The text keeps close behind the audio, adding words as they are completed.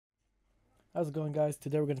How's it going, guys?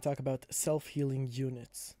 Today we're going to talk about self-healing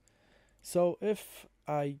units. So if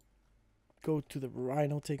I go to the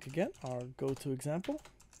Rhino tank again, our go-to example,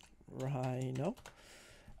 Rhino,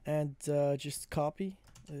 and just copy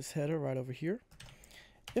this header right over here.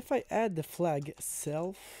 If I add the flag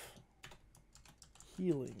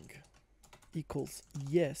self-healing equals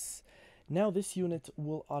yes, now this unit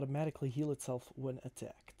will automatically heal itself when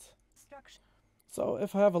attacked. So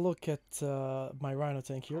if I have a look at my Rhino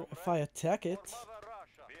tank here, if I attack it,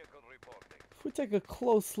 if we take a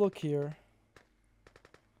close look here,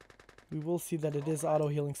 we will see that it is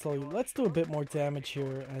auto-healing slowly. Let's do a bit more damage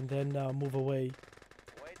here and then move away.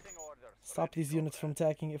 Stop these units from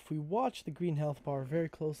attacking. If we watch the green health bar very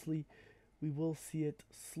closely, we will see it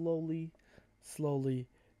slowly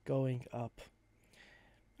going up.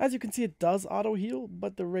 As you can see, it does auto-heal,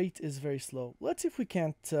 but the rate is very slow. Let's see if we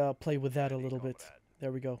can't play with that a little bit.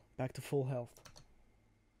 There we go, back to full health.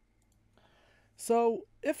 So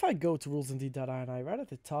if I go to rules.ini, right at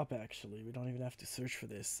the top actually, we don't even have to search for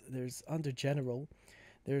this. There's under general,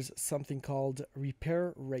 there's something called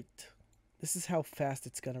repair rate. This is how fast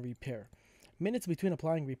it's going to repair. Minutes between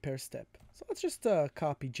applying repair step. So let's just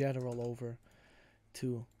copy general over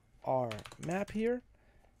to our map here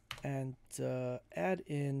and add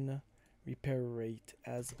in repair rate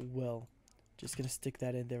as well. Just going to stick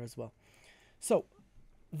that in there as well. So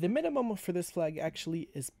the minimum for this flag actually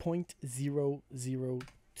is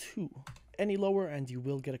 0.002. Any lower and you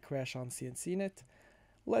will get a crash on CNCnet.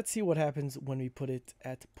 Let's see what happens when we put it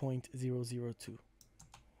at 0.002.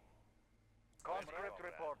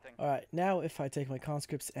 Alright, now if I take my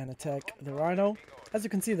conscripts and attack the Rhino, as you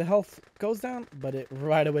can see the health goes down, but it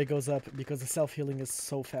right away goes up because the self-healing is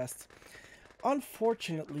so fast.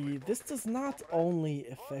 Unfortunately, this does not only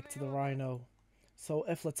affect the Rhino. So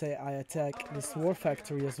if, let's say, I attack this war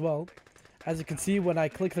factory as well, as you can see when I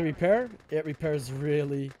click the repair, it repairs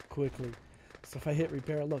really quickly. So if I hit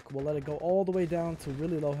repair, look, we'll let it go all the way down to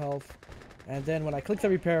really low health. And then when I click the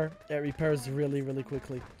repair, it repairs really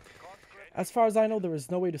quickly. As far as I know, there is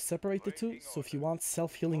no way to separate the two. So if you want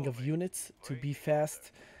self-healing of units to be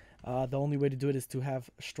fast, the only way to do it is to have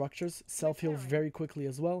structures self-heal very quickly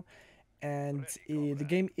as well. And the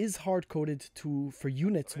game is hard-coded for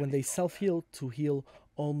units when they self-heal to heal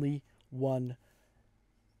only one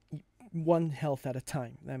health at a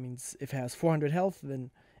time. That means if it has 400 health, then,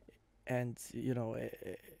 and you know,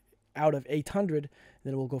 out of 800,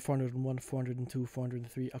 then it will go 401, 402,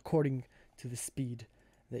 403 according to the speed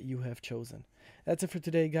that you have chosen. That's it for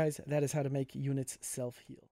today, guys. That is how to make units self-heal.